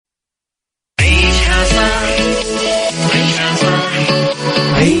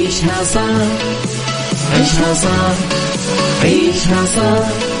عيشها صح، عيشها صح، عيشها صح،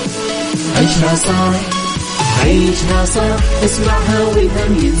 عيشها صح، عيشها صح، اسمعها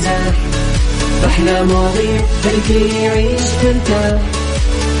والهم ينزاح، أحلى مواضيع الكل يعيش ترتاح،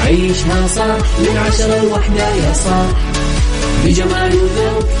 عيشها صح من 10 ل1 يا صاح، بجمال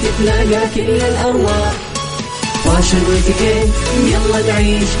وذوق تتلاقى كل الأرواح، فاشل واتيكيت يلا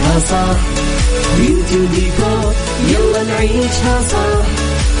نعيشها صح، بيوتي وديكور يلا نعيشها صح،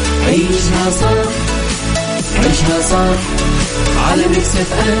 عيشها صح، عيشها صح، على ميكس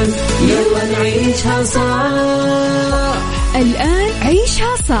اف ام يلا نعيشها صح. الآن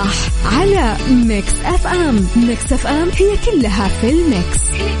عيشها صح على ميكس اف ام. ميكس اف ام هي كلها في الميكس،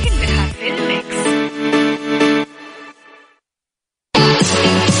 هي كلها في الميكس.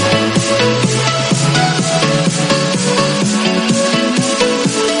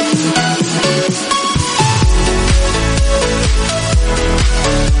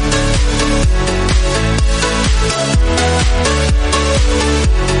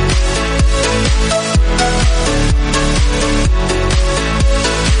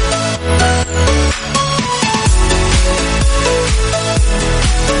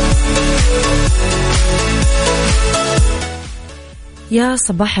 يا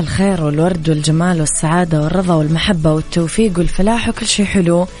صباح الخير والورد والجمال والسعادة والرضا والمحبة والتوفيق والفلاح وكل شيء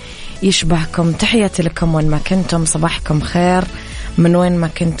حلو يشبهكم. تحياتي لكم وين ما كنتم، صباحكم خير من وين ما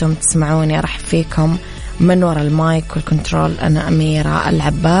كنتم تسمعوني. أرحب فيكم من وراء المايك والكنترول، أنا أميرة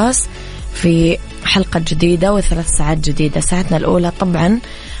العباس في حلقة جديدة و3 ساعات جديدة. ساعتنا الأولى طبعا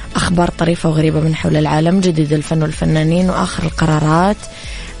أخبار طريفة وغريبة من حول العالم، جديد الفن والفنانين وآخر القرارات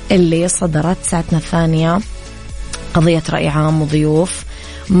اللي صدرت. ساعتنا الثانية قضية رأي عام وضيوف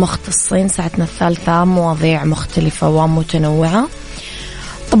مختصين. ساعتنا الثالثة مواضيع مختلفة ومتنوعة.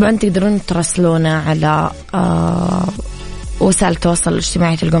 طبعا تقدرون ترسلونا على وسائل التواصل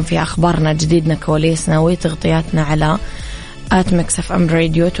الاجتماعي، تلقون فيها أخبارنا، جديدنا، كواليسنا وتغطياتنا على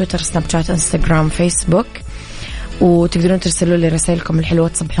 @mixfmradio، تويتر، سناب شات، انستغرام، فيسبوك. وتقدرون ترسلوا لي رسائلكم الحلوة،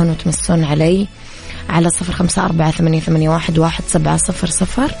 تصبحون وتمسون علي على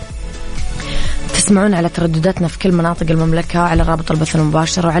 0548811700. تسمعون على تردداتنا في كل مناطق المملكة على رابط البث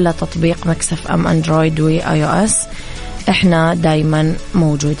المباشر وعلى تطبيق ميكس اف ام اندرويد واي او اس. احنا دايما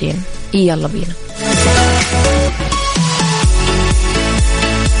موجودين. يلا بينا.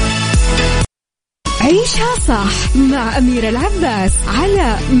 عيشها صح مع أميرة العباس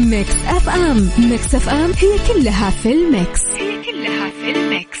على ميكس اف ام. ميكس اف ام هي كلها في الميكس، هي كلها في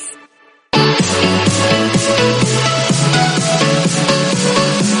الميكس.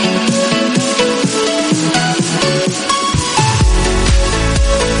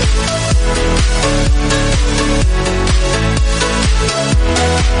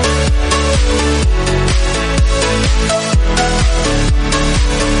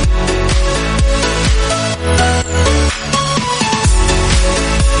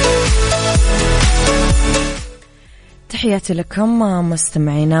 تحياتي لكم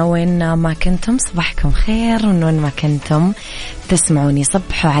مستمعينا وين ما كنتم، صباحكم خير من وين ما كنتم تسمعوني.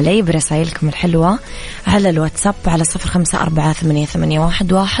 صبحوا علي برسائلكم الحلوة على الواتساب على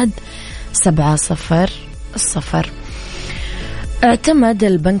 0548811700. اعتمد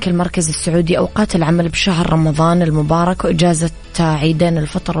البنك المركزي السعودي أوقات العمل بشهر رمضان المبارك وإجازة عيدين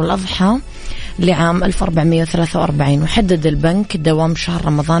الفطر والأضحى لعام 1443، وحدد البنك دوام شهر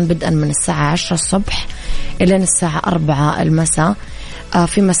رمضان بدءا من الساعة 10 الصبح إلى الساعة 4 المساء،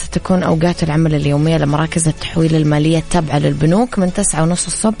 فيما ستكون أوقات العمل اليومية لمراكز التحويل المالية التابعة للبنوك من 9:30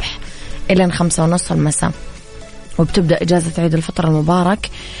 الصبح إلى 5:30 المساء. وبتبدأ إجازة عيد الفطر المبارك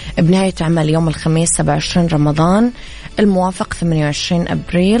بنهاية عمل يوم الخميس 27 رمضان الموافق 28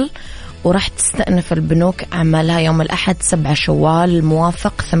 أبريل، وراح تستأنف البنوك أعمالها يوم الأحد 7 شوال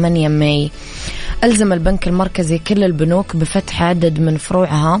الموافق 8 ماي. ألزم البنك المركزي كل البنوك بفتح عدد من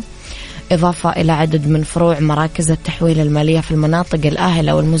فروعها، إضافة إلى عدد من فروع مراكز التحويل المالية في المناطق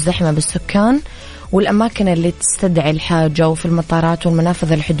الآهلة والمزدحمة بالسكان والأماكن اللي تستدعي الحاجة، وفي المطارات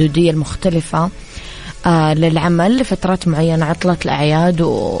والمنافذ الحدودية المختلفة للعمل لفترات معينة عطلة الأعياد،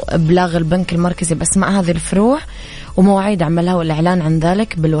 وإبلاغ البنك المركزي بأسماء هذه الفروع ومواعيد عملها والإعلان عن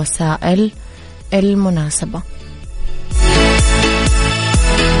ذلك بالوسائل المناسبة.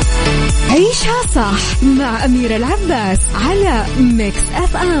 عيشها صح مع أميرة العباس على ميكس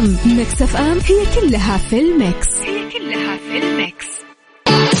اف ام. ميكس اف ام هي كلها في الميكس، هي كلها في الميكس.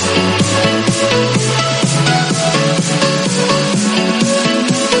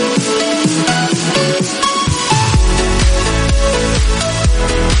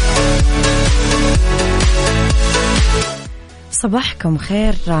 صباحكم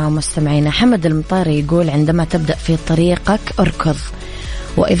خير مستمعينا. حمد المطاري يقول عندما تبدأ في طريقك اركض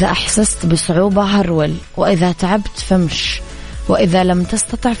وإذا أحسست بصعوبة هرول، وإذا تعبت فمش، وإذا لم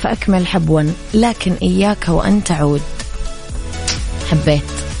تستطع فأكمل حبوا، لكن إياك وأن تعود.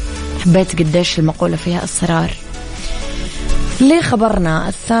 حبيت قديش المقولة فيها إصرار. ليه خبرنا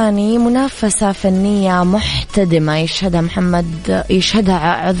الثاني، منافسة فنية محتدمة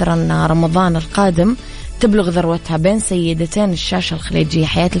يشهدها رمضان القادم تبلغ ذروتها بين سيدتين الشاشة الخليجية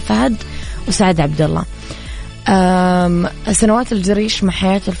حياة الفهد وسعد عبد الله. سنوات الجريش مع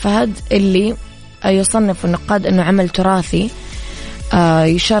حياة الفهد اللي يصنف النقاد أنه عمل تراثي.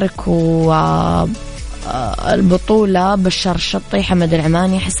 يشاركوا البطولة بشار الشطي، حمد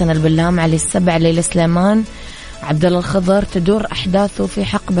العماني، حسن البلام، علي السبع، ليلى سليمان، عبد الله الخضر. تدور أحداثه في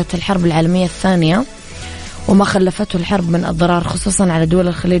حقبة الحرب العالمية الثانية وما خلفته الحرب من أضرار خصوصا على دول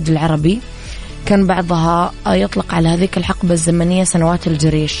الخليج العربي، كان بعضها يطلق على هذيك الحقبة الزمنية سنوات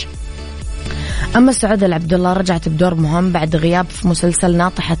الجريش. أما سعاد العبد الله رجعت بدور مهم بعد غياب في مسلسل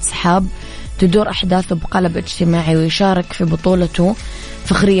ناطحة سحاب، تدور أحداثه بقلب اجتماعي، ويشارك في بطولته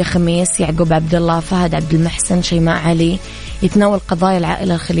فخرية خميس، يعقوب عبد الله، فهد عبد المحسن، شيماء علي. يتناول قضايا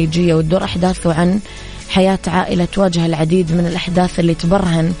العائلة الخليجية، وتدور أحداثه عن حياة عائلة تواجه العديد من الأحداث اللي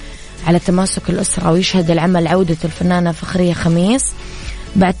تبرهن على تماسك الأسرة. ويشهد العمل عودة الفنانة فخرية خميس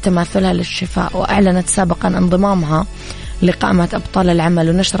بعد تماثلها للشفاء، وأعلنت سابقا انضمامها لقائمة أبطال العمل،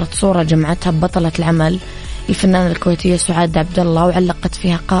 ونشرت صورة جمعتها ببطلة العمل الفنانة الكويتية سعاد عبد الله، وعلقت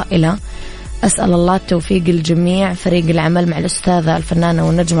فيها قائلة: أسأل الله التوفيق الجميع فريق العمل مع الأستاذة الفنانة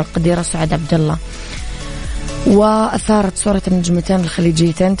والنجمة القديرة سعاد عبد الله. وأثارت صورة النجمتين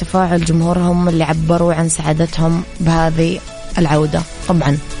الخليجيتين تفاعل جمهورهم اللي عبروا عن سعادتهم بهذه العودة.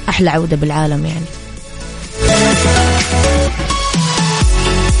 طبعا أحلى عودة بالعالم يعني.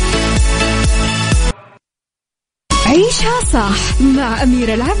 عيشها صح مع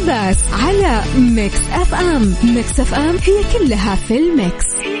أميرة العباس على ميكس أف أم. ميكس أف أم هي كلها في الميكس.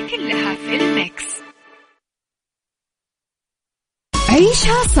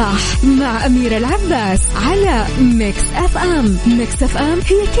 عيشها صح مع أميرة العباس على ميكس أف أم. ميكس أف أم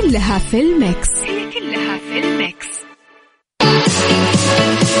هي كلها في الميكس.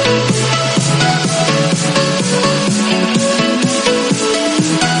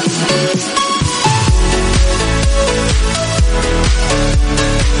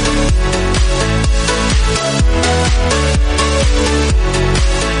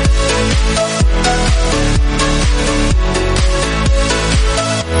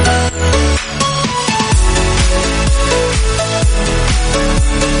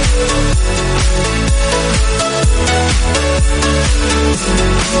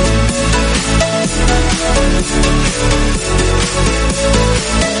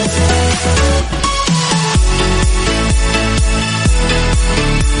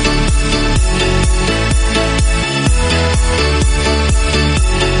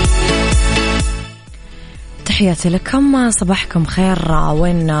 تحياتي لكم، صباحكم خير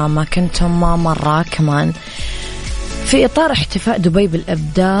وين ما كنتم. مرة كمان في إطار احتفاء دبي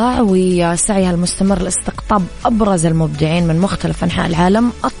بالإبداع وسعيها المستمر لاستقطاب أبرز المبدعين من مختلف أنحاء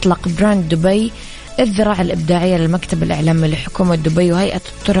العالم، أطلق براند دبي الذراع الإبداعية للمكتب الإعلامي لحكومة دبي وهيئة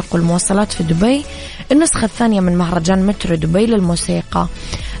الطرق والمواصلات في دبي النسخة الثانية من مهرجان مترو دبي للموسيقى،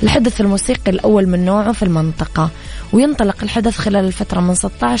 الحدث الموسيقي الأول من نوعه في المنطقة. وينطلق الحدث خلال الفترة من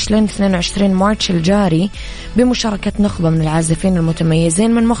 16 ل 22 مارس الجاري بمشاركة نخبة من العازفين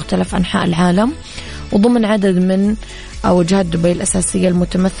المتميزين من مختلف أنحاء العالم، وضمن عدد من وجهات دبي الأساسية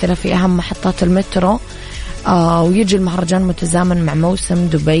المتمثلة في أهم محطات المترو. ويجي المهرجان متزامن مع موسم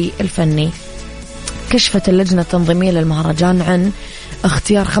دبي الفني. كشفت اللجنة التنظيمية للمهرجان عن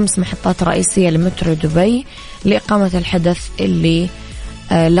اختيار 5 محطات رئيسية لمترو دبي لإقامة الحدث اللي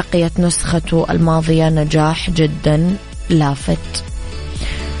لقيت نسخته الماضية نجاح جدا لافت.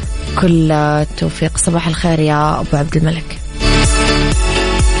 كل التوفيق. صباح الخير يا أبو عبد الملك.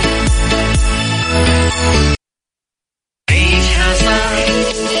 عيشها صح،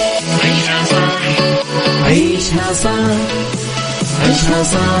 عيشها صح، عيشها صح، عيشها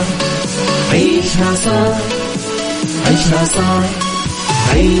صح، عيشها صح، عيشها صح،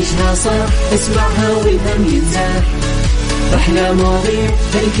 عيشها صح، اسمعها والهم ينزاح، أحلى مواضيع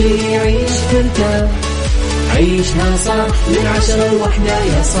الكل يعيش ترتاح، عيشها صح من 10 ل1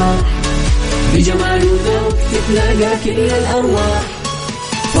 يا صاح، بجمال وذوق تتلاقى كل الأرواح،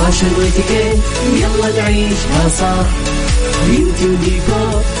 فاشل واتيكيت يلا نعيشها صح، بيوتي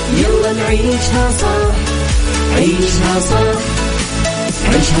وديكور يلا نعيشها صح، عيشها صح،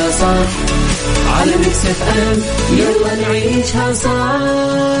 عيشها صح، على ميكس اف ام يلا نعيشها صح.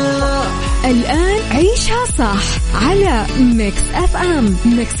 الآن عيشها صح على ميكس أف أم.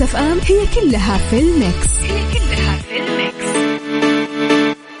 ميكس أف أم هي كلها في الميكس.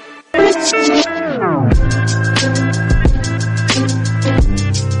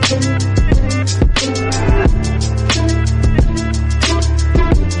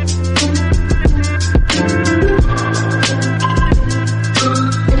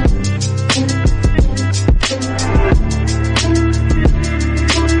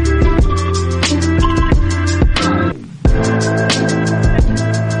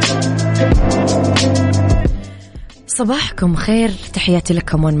 صباحكم خير، تحياتي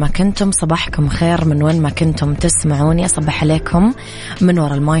لكم وين ما كنتم. صباحكم خير من وين ما كنتم تسمعوني. أصبح عليكم من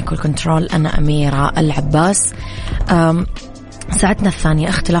وراء المايك والكنترول، أنا أميرة العباس. ساعتنا الثانية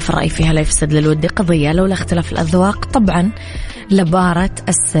اختلاف الرأي فيها لا يفسد للود قضية، لولا اختلاف الأذواق طبعا لبارة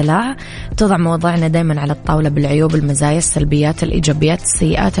السلع. توضع مواضيعنا دايما على الطاولة بالعيوب، المزايا، السلبيات، الإيجابيات،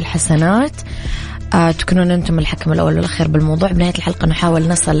 السيئات، الحسنات. تكونون أنتم الحكم الأول والأخير بالموضوع. بنهاية الحلقة نحاول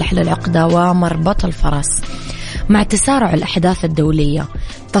نصل لحل العقدة ومربط الفرس. مع تسارع الأحداث الدولية،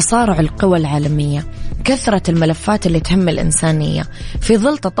 تصارع القوى العالمية، كثرة الملفات اللي تهم الإنسانية، في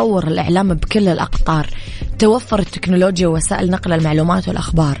ظل تطور الإعلام بكل الأقطار، توفر التكنولوجيا ووسائل نقل المعلومات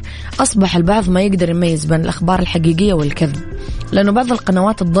والأخبار، أصبح البعض ما يقدر يميز بين الأخبار الحقيقية والكذب، لأنه بعض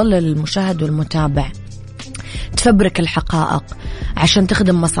القنوات تضلل المشاهد والمتابع، تفبرك الحقائق عشان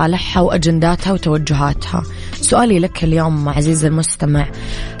تخدم مصالحها وأجنداتها وتوجهاتها. سؤالي لك اليوم عزيزي المستمع،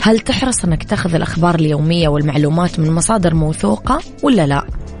 هل تحرص أنك تأخذ الأخبار اليومية والمعلومات من مصادر موثوقة ولا لا؟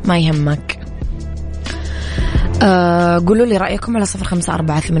 ما يهمك. قولوا لي رأيكم على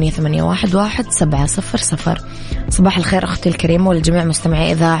 0548811700. صباح الخير أختي الكريمة ولجميع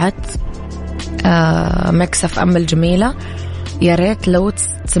مستمعي إذاعة مكسف أم الجميلة. يا ريت لو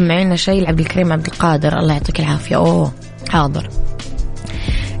تسمعينا شيء لعبد الكريم عبد القادر، الله يعطيك العافية. أوه حاضر.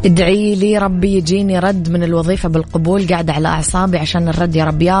 ادعي لي ربي يجيني رد من الوظيفة بالقبول، قاعدة على أعصابي عشان الرد يا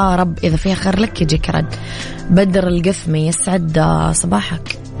رب. يا رب إذا فيها خير لك يجيك رد. بدر القثمي، يسعد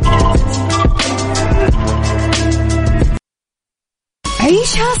صباحك.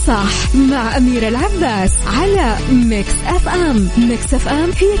 عيشها صح مع أميرة العباس على ميكس أف أم. ميكس أف أم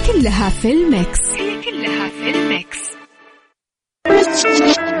هي كلها في الميكس، هي كلها في الميكس.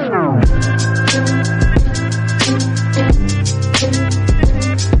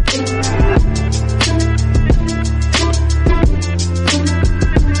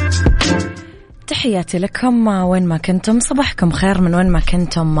 تحياتي لكم وين ما كنتم. صباحكم خير من وين ما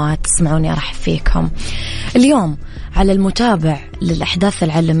كنتم ما تسمعوني. أرحب فيكم. اليوم على المتابع للأحداث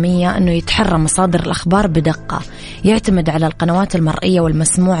العالمية أنه يتحرى مصادر الأخبار بدقة، يعتمد على القنوات المرئية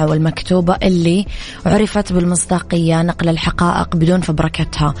والمسموعة والمكتوبة اللي عرفت بالمصداقية، نقل الحقائق بدون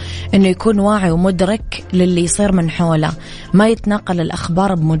فبركتها، أنه يكون واعي ومدرك للي يصير من حوله، ما يتناقل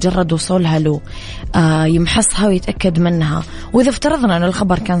الأخبار بمجرد وصولها له، يمحصها ويتأكد منها. وإذا افترضنا أن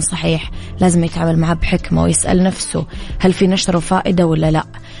الخبر كان صحيح لازم يتعامل معه بحكمة ويسأل نفسه هل في نشره فائدة ولا لا،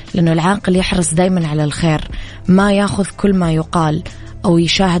 لأنه العاقل يحرص دايما على الخير، ما ياخذ كل ما يقال أو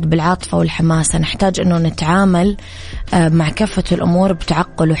يشاهد بالعاطفة والحماسة. نحتاج أنه نتعامل مع كافة الأمور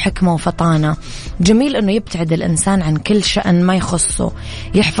بتعقل وحكمة وفطانة. جميل أنه يبتعد الإنسان عن كل شأن ما يخصه،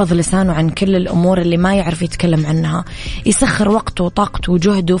 يحفظ لسانه عن كل الأمور اللي ما يعرف يتكلم عنها، يسخر وقته وطاقته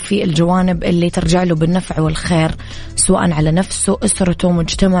وجهده في الجوانب اللي ترجع له بالنفع والخير، سواء على نفسه، أسرته،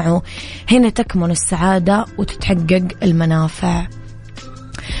 مجتمعه. هنا تكمن السعادة وتتحقق المنافع.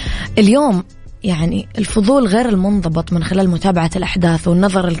 اليوم يعني الفضول غير المنضبط من خلال متابعة الأحداث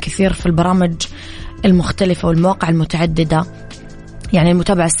والنظر الكثير في البرامج المختلفة والمواقع المتعددة، يعني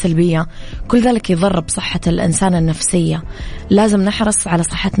المتابعة السلبية، كل ذلك يضر بصحة الإنسان النفسية. لازم نحرص على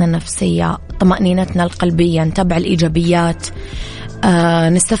صحتنا النفسية، طمأنينتنا القلبية، نتابع الإيجابيات،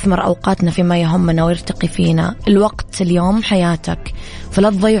 نستثمر أوقاتنا فيما يهمنا ويرتقي فينا. الوقت اليوم حياتك، فلا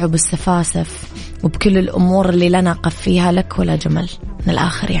تضيعوا بالسفاسف وبكل الأمور اللي لا نقف فيها لك ولا جمل. من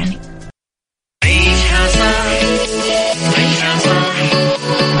الآخر يعني عيشها صح، عيشها صح،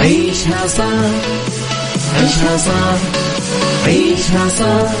 عيشها صح، عيشها صح، عيشها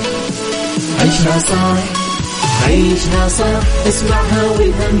صح، عيشها صح، عيشها صح. اسمعها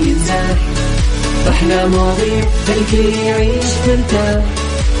والهم ينزاح، أحلى مواضيع الكل يعيش مرتاح.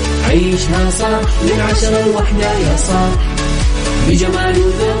 عيشها صح من 10 ل1 يا صاح، بجمال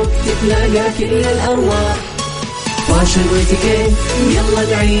وذوق تتلاقى كل الأرواح. فاشل واتيكيت يلا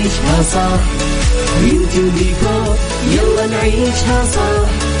نعيشها صح، بيوتي وديكور يلا نعيشها صح.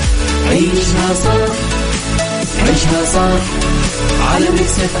 عيشها صح، عيشها صح، على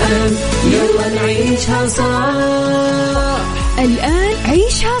ميكس اف ام يلا نعيشها صح. الآن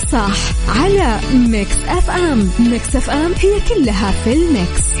عيشها صح على ميكس أف أم. ميكس أف أم هي كلها في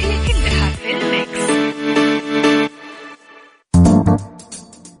الميكس، هي كلها في الميكس.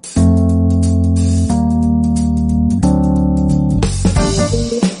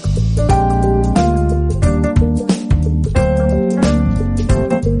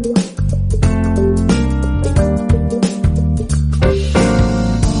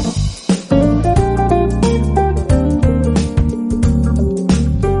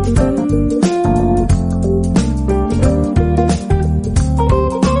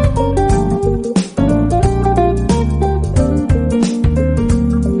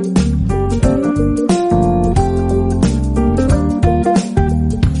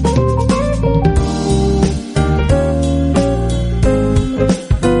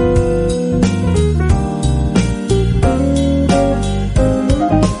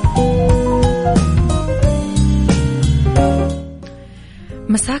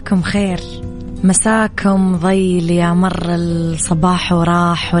 مساكم خير، مساكم ضيل يا مر الصباح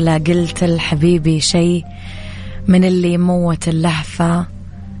وراح ولا قلت لحبيبي شي، من اللي موت اللهفة،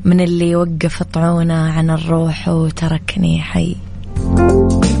 من اللي وقف طعونه عن الروح وتركني حي.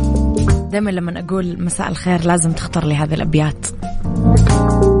 دائما لما أقول مساء الخير لازم تختار لي هذه الأبيات.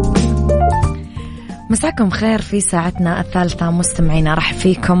 مساكم خير في ساعتنا الثالثة مستمعينا، رح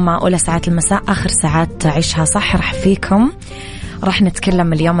فيكم مع أولى ساعات المساء آخر ساعات عيشها صح. رح فيكم رح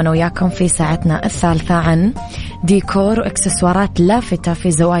نتكلم اليوم أنا وياكم في ساعتنا الثالثة عن ديكور وإكسسوارات لافتة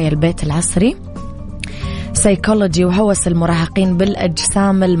في زوايا البيت العصري، سيكولوجي وهوس المراهقين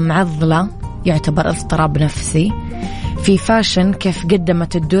بالأجسام المعضلة يعتبر اضطراب نفسي، في فاشن كيف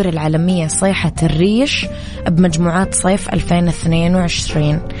قدمت الدور العالمية صيحة الريش بمجموعات صيف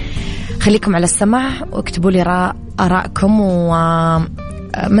 2022. خليكم على السمع واكتبوا لي آراءكم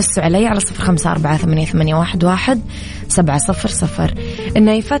ومسوا علي على 0548811700.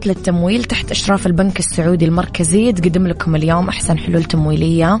 النايفات للتمويل تحت إشراف البنك السعودي المركزي تقدم لكم اليوم أحسن حلول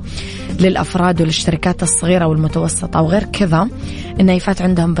تمويلية للأفراد والشركات الصغيرة والمتوسطة، وغير كذا النايفات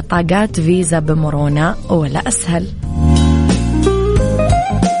عندهم بطاقات فيزا بمرونة ولا أسهل.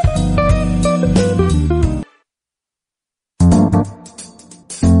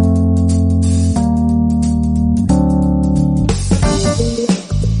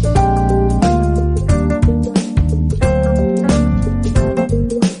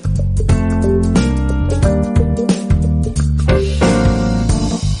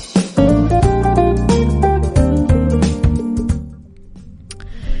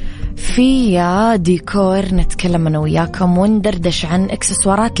 في ديكور نتكلم أنا وياكم وندردش عن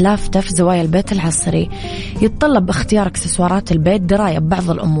إكسسوارات لافتة في زوايا البيت العصري. يتطلب اختيار إكسسوارات البيت دراية ببعض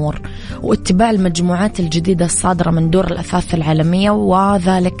الأمور واتباع المجموعات الجديدة الصادرة من دور الأثاث العالمية،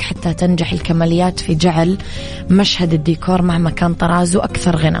 وذلك حتى تنجح الكماليات في جعل مشهد الديكور مهما كان طرازه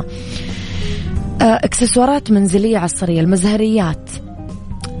أكثر غنى. إكسسوارات منزلية عصرية، المزهريات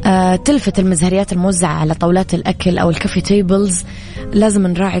تلفت المزهريات الموزعة على طاولات الأكل أو الكافي تيبلز. لازم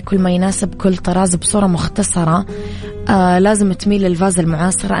نراعي كل ما يناسب كل طراز بصورة مختصرة. لازم تميل للفاز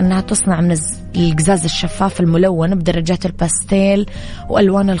المعاصرة أنها تصنع من القزاز الشفاف الملون بدرجات الباستيل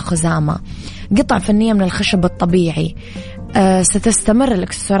وألوان الخزامة. قطع فنية من الخشب الطبيعي. ستستمر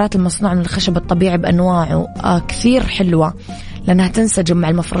الإكسسوارات المصنوعة من الخشب الطبيعي بأنواعه كثير حلوة لأنها تنسجم مع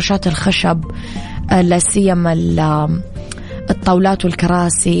المفروشات الخشب، لا سيما الطاولات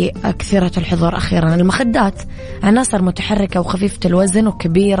والكراسي كثيرة الحضور. أخيرا المخدات، عناصر متحركة وخفيفة الوزن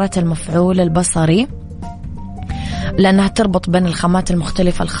وكبيرة المفعول البصري لأنها تربط بين الخامات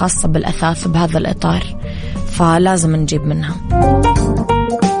المختلفة الخاصة بالأثاث بهذا الإطار، فلازم نجيب منها.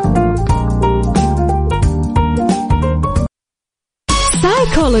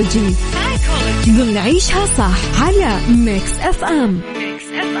 سايكولوجي ضمن عيشها صح على ميكس اف ام.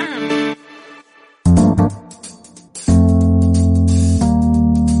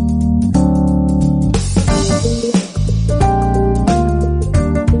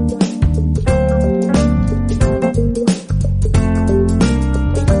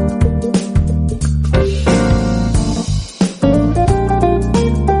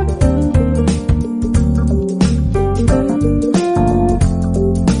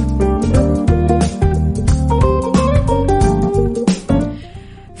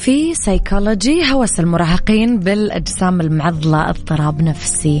 سيكولوجي هوس المراهقين بالأجسام المعضلة اضطراب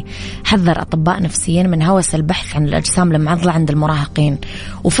نفسي. حذر أطباء نفسيين من هوس البحث عن الأجسام المعضلة عند المراهقين،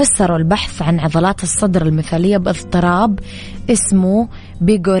 وفسروا البحث عن عضلات الصدر المثالية باضطراب اسمه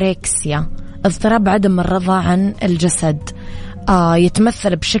بيغوريكسيا، اضطراب عدم الرضا عن الجسد.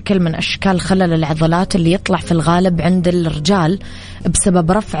 يتمثل بشكل من أشكال خلل العضلات اللي يطلع في الغالب عند الرجال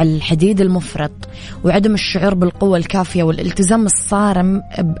بسبب رفع الحديد المفرط وعدم الشعور بالقوة الكافية والالتزام الصارم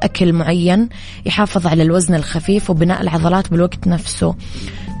بأكل معين يحافظ على الوزن الخفيف وبناء العضلات بالوقت نفسه.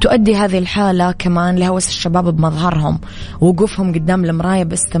 تؤدي هذه الحالة كمان لهوس الشباب بمظهرهم ووقوفهم قدام المراية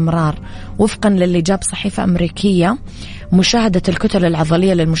باستمرار. وفقا للي جاب صحيفة أمريكية، مشاهدة الكتل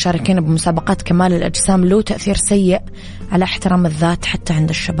العضلية للمشاركين بمسابقات كمال الأجسام له تأثير سيء على احترام الذات حتى عند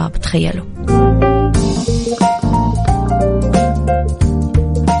الشباب. تخيلوا.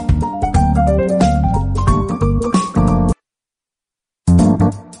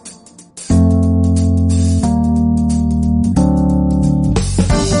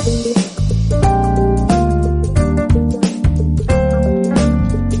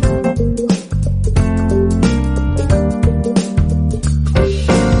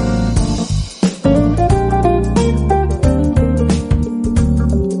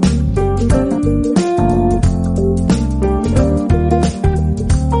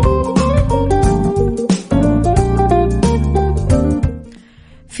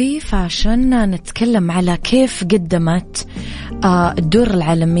 عشان نتكلم على كيف قدمت الدور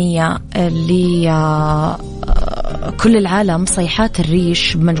العالمية لكل العالم صيحات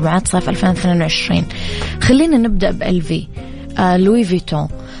الريش بمجموعات صيف 2022. خلينا نبدأ بألفي. لوي فيتون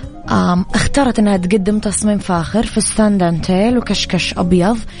اختارت أنها تقدم تصميم فاخر فستان دانتيل وكشكش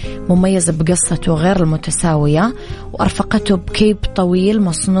أبيض مميز بقصته غير المتساوية، وأرفقته بكيب طويل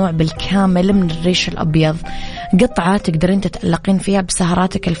مصنوع بالكامل من الريش الأبيض، قطعة تقدرين تتألقين فيها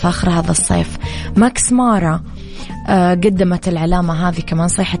بسهراتك الفاخرة هذا الصيف. ماكس مارا قدمت العلامة هذه كمان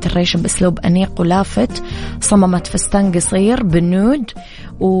صيحة الريش بأسلوب أنيق ولافت، صممت فستان قصير بالنود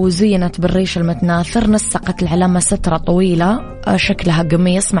وزينت بالريش المتناثر، نسقت العلامة سترة طويلة شكلها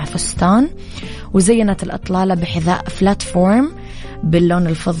قميص مع فستان، وزينت الأطلالة بحذاء فلاتفورم باللون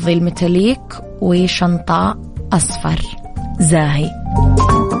الفضي الميتاليك وشنطة أصفر زاهي.